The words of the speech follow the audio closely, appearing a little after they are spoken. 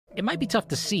It might be tough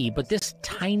to see, but this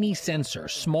tiny sensor,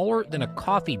 smaller than a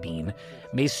coffee bean,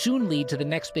 may soon lead to the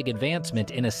next big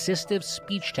advancement in assistive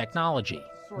speech technology.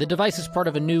 The device is part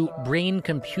of a new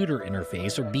brain-computer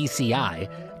interface, or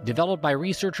BCI, developed by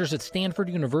researchers at Stanford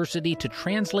University to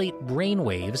translate brain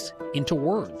waves into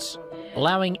words,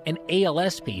 allowing an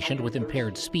ALS patient with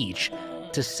impaired speech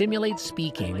to simulate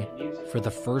speaking for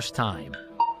the first time.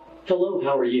 Hello,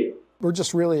 how are you? We're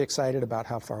just really excited about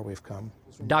how far we've come.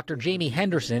 Dr. Jamie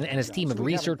Henderson and his team of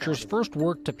researchers first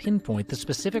worked to pinpoint the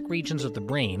specific regions of the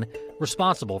brain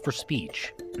responsible for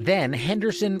speech. Then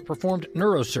Henderson performed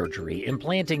neurosurgery,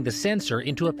 implanting the sensor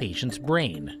into a patient's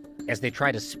brain. As they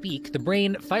try to speak, the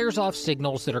brain fires off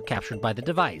signals that are captured by the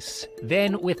device.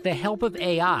 Then, with the help of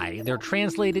AI, they're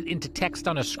translated into text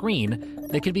on a screen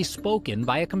that can be spoken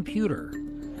by a computer.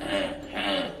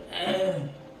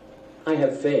 I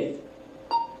have faith.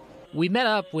 We met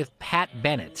up with Pat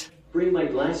Bennett. Bring my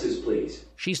glasses, please.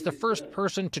 She's the first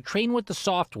person to train with the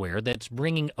software that's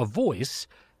bringing a voice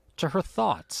to her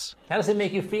thoughts. How does it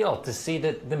make you feel to see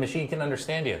that the machine can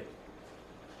understand you?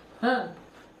 It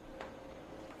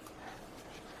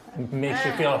makes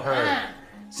you feel heard.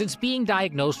 Since being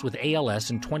diagnosed with ALS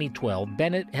in 2012,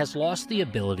 Bennett has lost the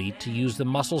ability to use the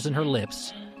muscles in her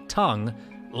lips, tongue,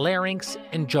 larynx,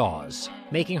 and jaws,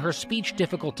 making her speech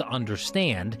difficult to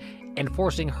understand and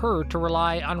forcing her to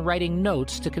rely on writing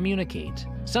notes to communicate,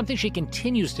 something she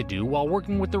continues to do while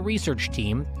working with the research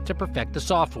team to perfect the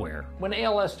software. When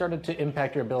ALS started to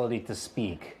impact your ability to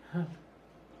speak,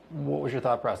 what was your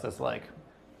thought process like?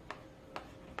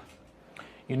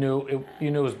 You knew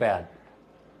it was bad.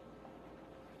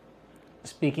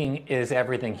 Speaking is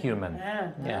everything human.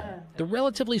 Yeah. The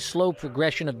relatively slow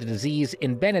progression of the disease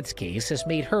in Bennett's case has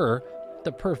made her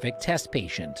the perfect test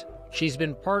patient. She's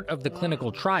been part of the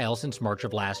clinical trial since March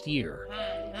of last year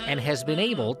and has been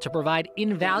able to provide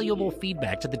invaluable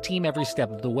feedback to the team every step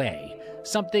of the way,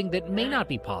 something that may not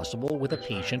be possible with a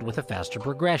patient with a faster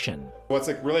progression. What's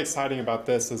really exciting about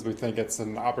this is we think it's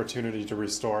an opportunity to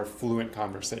restore fluent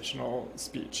conversational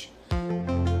speech.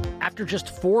 After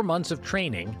just 4 months of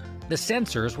training, the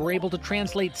sensors were able to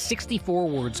translate 64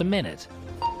 words a minute.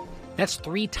 That's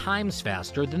 3 times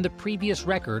faster than the previous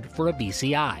record for a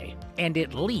BCI, and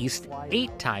at least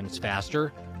 8 times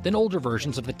faster than older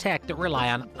versions of the tech that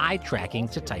rely on eye tracking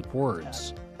to type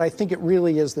words. I think it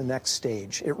really is the next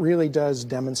stage. It really does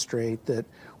demonstrate that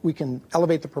we can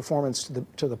elevate the performance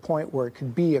to the point where it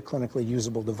could be a clinically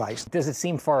usable device. Does it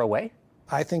seem far away?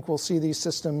 I think we'll see these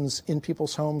systems in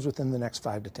people's homes within the next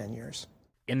 5 to 10 years.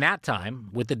 In that time,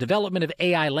 with the development of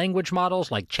AI language models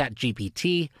like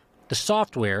ChatGPT, the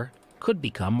software could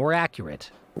become more accurate.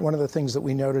 One of the things that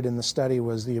we noted in the study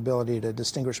was the ability to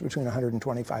distinguish between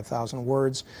 125,000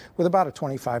 words with about a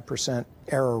 25%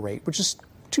 error rate, which is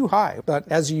too high. But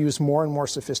as you use more and more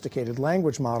sophisticated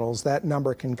language models, that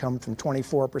number can come from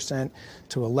 24%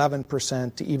 to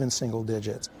 11% to even single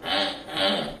digits.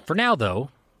 For now, though,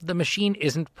 the machine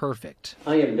isn't perfect.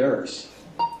 I am nurse.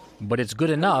 But it's good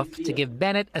enough to give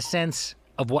Bennett a sense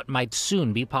of what might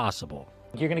soon be possible.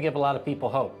 You're going to give a lot of people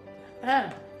hope.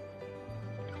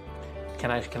 Can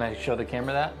I show the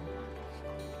camera that?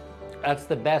 That's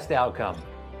the best outcome.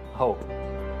 Hope.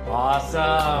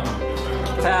 Awesome.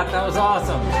 Pat, that was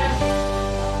awesome.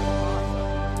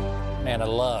 Man, I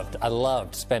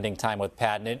loved spending time with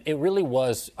Pat, and it really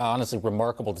was honestly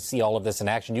remarkable to see all of this in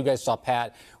action. You guys saw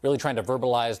Pat really trying to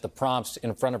verbalize the prompts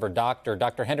in front of her doctor.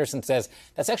 Dr. Henderson says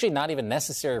that's actually not even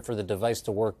necessary for the device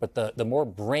to work, but the more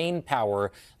brain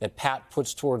power that Pat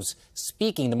puts towards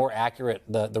speaking, the more accurate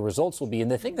the results will be.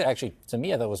 And the thing that actually, to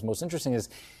me, I thought was most interesting is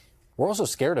we're also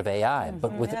scared of AI,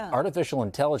 but with artificial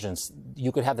intelligence,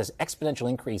 you could have this exponential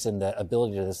increase in the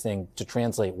ability of this thing to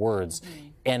translate words.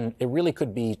 And it really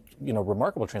could be,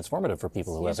 remarkable, transformative for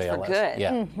people who have ALS. For good.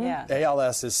 Yeah.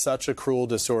 ALS is such a cruel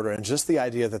disorder, and just the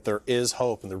idea that there is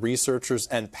hope, and the researchers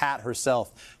and Pat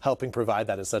herself helping provide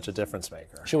that is such a difference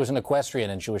maker. She was an equestrian,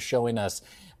 and she was showing us,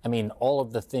 all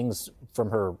of the things from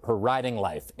her riding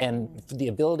life. And the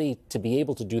ability to be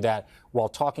able to do that while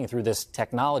talking through this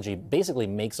technology basically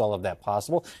makes all of that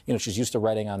possible. She's used to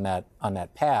writing on that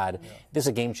pad. Yeah. This is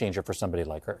a game changer for somebody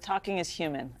like her. Talking is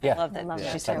human. Yeah. I love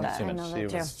that she said that.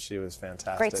 She was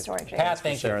fantastic. Great story, Jacob. Pat,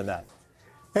 thanks for sharing that.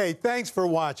 Hey, thanks for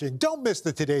watching. Don't miss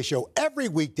the Today Show every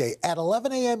weekday at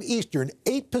 11 a.m. Eastern,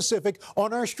 8 Pacific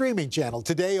on our streaming channel,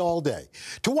 Today All Day.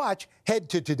 To watch, head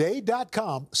to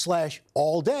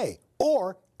today.com/allday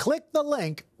or click the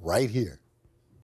link right here.